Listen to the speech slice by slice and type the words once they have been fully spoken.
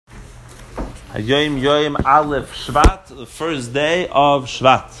Hayom Yom Aleph Shevat, the first day of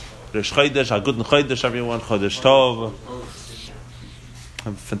Shevat. Rosh Chodesh, a good Chodesh, everyone. Chodesh Tov.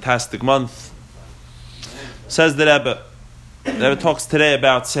 A fantastic month. Says the Rebbe. The Rebbe talks today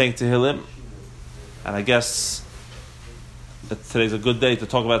about saying Tehillim, and I guess that today's a good day to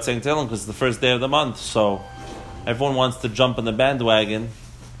talk about saying Tehillim because it's the first day of the month. So everyone wants to jump on the bandwagon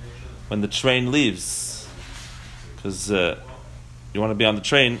when the train leaves, because you want to be on the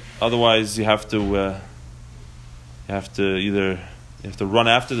train. Otherwise, you have to run after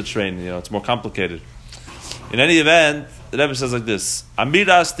the train. It's more complicated. In any event, the Rebbe says like this: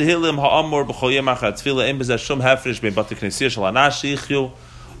 Amiras Tehillim ha'amor b'chol yom achar tefillah ein b'zeh shum hefresh bein bati knesiyah shel anash yichyu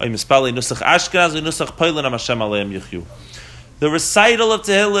oy mispalei nusach Ashkenaz oy nusach Poland am Hashem aleim yichyu. The recital of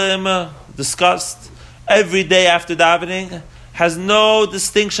Tehillim discussed every day after davening has no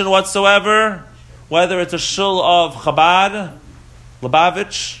distinction whatsoever, whether it's a shul of Chabad,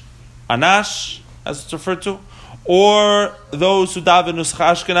 Lubavitch, Anash, as it's referred to, or those who daven Nusach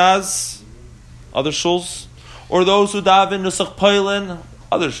Ashkenaz, other shuls, or those who daven Nusach Poland,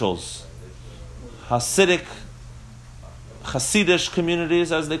 other shuls. Hasidish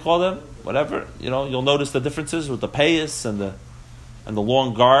communities, as they call them, whatever. You'll notice the differences with the payas and the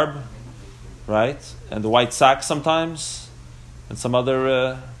long garb, right, and the white socks sometimes, and some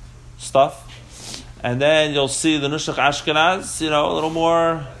other stuff. And then you'll see the Nusach Ashkenaz, a little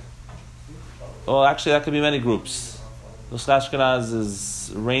more. Well, actually, that could be many groups. Nusach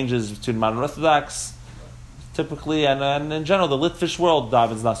Ashkenaz ranges between modern Orthodox, typically, and in general, the Litvish world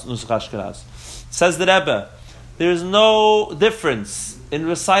davens Nusach Ashkenaz. Says the Rebbe, there is no difference in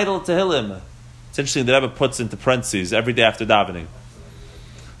recital Tehillim. It's interesting, the Rebbe puts into parentheses every day after davening,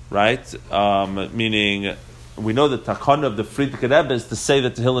 right? Meaning, we know that Takana of the Friedrich Rebbe is to say the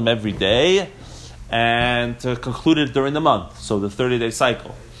Tehillim every day, and to conclude it during the month, so the 30-day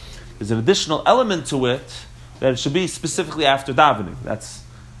cycle. There's an additional element to it that it should be specifically after davening. That's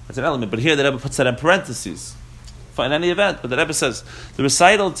an element. But here the Rebbe puts that in parentheses. In any event, but the Rebbe says the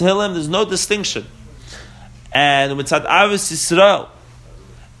recital Tehillim, there's no distinction. And mitzad Avos Yisrael,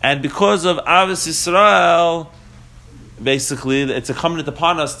 and because of Avos Yisrael, basically it's incumbent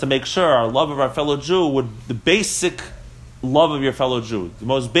upon us to make sure our love of our fellow Jew the basic love of your fellow Jew, the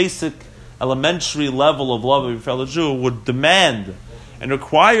most basic elementary level of love of your fellow Jew would demand and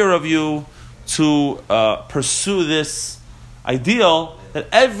require of you to pursue this ideal that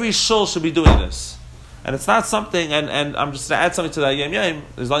every shul should be doing this. And it's not something, and I'm just going to add something to that Hayom Yom.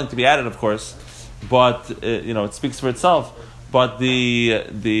 There's nothing to be added, of course, but it speaks for itself. But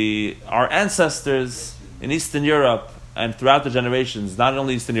our ancestors in Eastern Europe and throughout the generations, not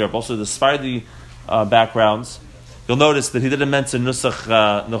only Eastern Europe, also the Sephardi backgrounds, you'll notice that he didn't mention Nusach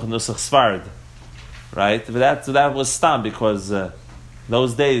Sfard, right? But that was stam, because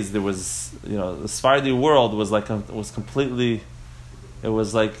those days there was, the Sephardi world was completely. It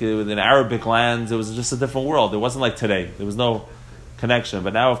was like in Arabic lands. It was just a different world. It wasn't like today. There was no connection.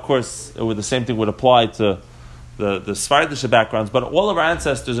 But now, of course, the same thing would apply to the Sephardic backgrounds. But all of our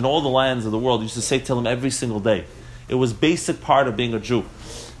ancestors in all the lands of the world used to say Tehillim every single day. It was a basic part of being a Jew.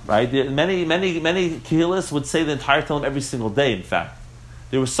 Right? Many Kehillas would say the entire Tehillim every single day, in fact.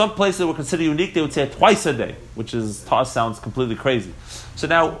 There were some places that were considered unique, they would say it twice a day, which sounds completely crazy. So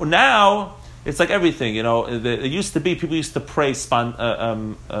now it's like everything, it used to be, people used to pray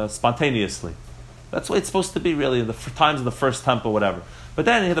spontaneously. That's the way it's supposed to be, really, in the times of the first temple, whatever. But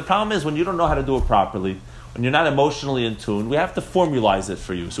then the problem is, when you don't know how to do it properly, when you're not emotionally in tune, we have to formalize it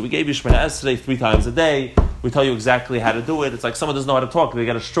for you. So we gave you Shemana Esrei 3 times a day. We tell you exactly how to do it. It's like someone doesn't know how to talk. They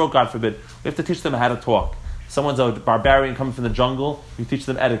get a stroke, God forbid. We have to teach them how to talk. Someone's a barbarian coming from the jungle. You teach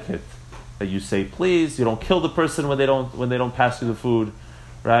them etiquette. That you say please. You don't kill the person when they don't pass you the food,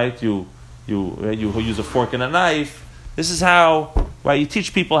 right? You use a fork and a knife. This is how, right? You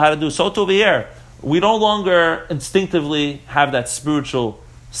teach people how to do. So to over here, we no longer instinctively have that spiritual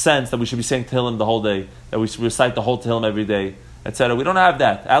sense that we should be saying Tehillim the whole day, that we should recite the whole Tehillim every day, etc. We don't have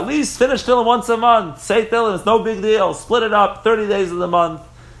that. At least finish Tehillim once a month. Say Tehillim, it's no big deal. Split it up, 30 days of the month.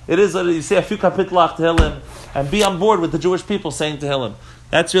 It is, you say a few kapitlach Tehillim, and be on board with the Jewish people saying Tehillim.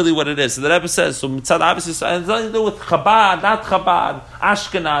 That's really what it is. So the Rebbe says, so mitzad Avos Yisrael, it's nothing to do with Chabad, not Chabad,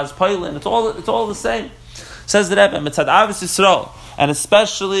 Ashkenaz, Poland, it's all the same. Says the Rebbe, mitzad Avos Yisrael, and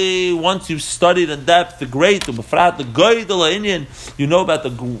especially once you've studied in depth the great, the Befrat, the Goydel Inyan, you know about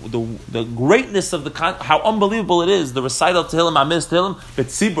the greatness of how unbelievable it is, the recital Tehillim, Amiz Tehillim,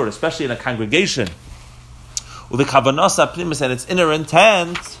 Betzibur, especially in a congregation. The Kavanos HaPnimis, and its inner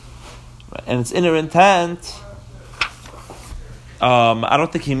intent, I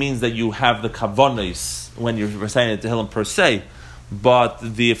don't think he means that you have the Kavanos when you're reciting Tehillim per se, But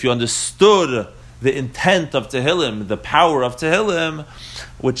if you understood the intent of Tehillim, the power of Tehillim,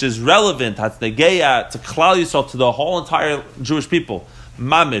 which is relevant, Hatnegeya, to Klal Yisrael, to the whole entire Jewish people,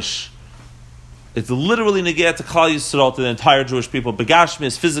 Mamish, it's literally Negeya to Klal Yisrael, to the entire Jewish people. Begashmi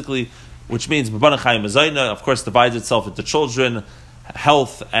is physically, which means B'bana Chayim Azayna, of course, divides itself into children,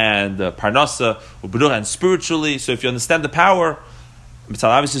 health, and Parnasa, and spiritually. So if you understand the power,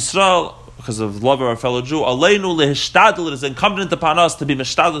 Mitzal Avis Yisrael, because of love of our fellow Jew, Aleinu lehishtadl, it is incumbent upon us to be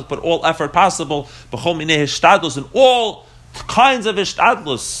mishtadl, put all effort possible, b'chol minei hishtadlus, in all kinds of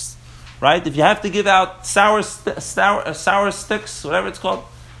hishtadlus, right? If you have to give out sour sticks, whatever it's called,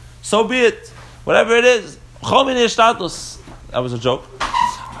 so be it. Whatever it is, b'chol minei hishtadlus. That was a joke.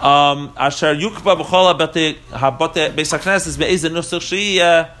 Asher yukba b'chol habate beis hakneses be'ezeh nusach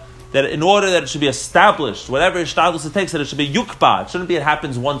she'iyeh, that in order that it should be established, whatever hishtadlus it takes, that it should be yukba. It shouldn't be it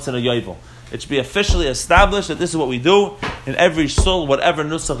happens once in a yovel. It should be officially established that this is what we do in every shul, whatever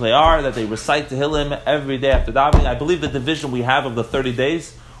nusach they are, that they recite Tehillim every day after davening. I believe the division we have of the 30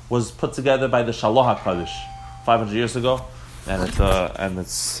 days was put together by the Shalom HaKadosh 500 years ago, and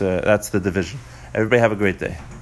that's the division. Everybody have a great day.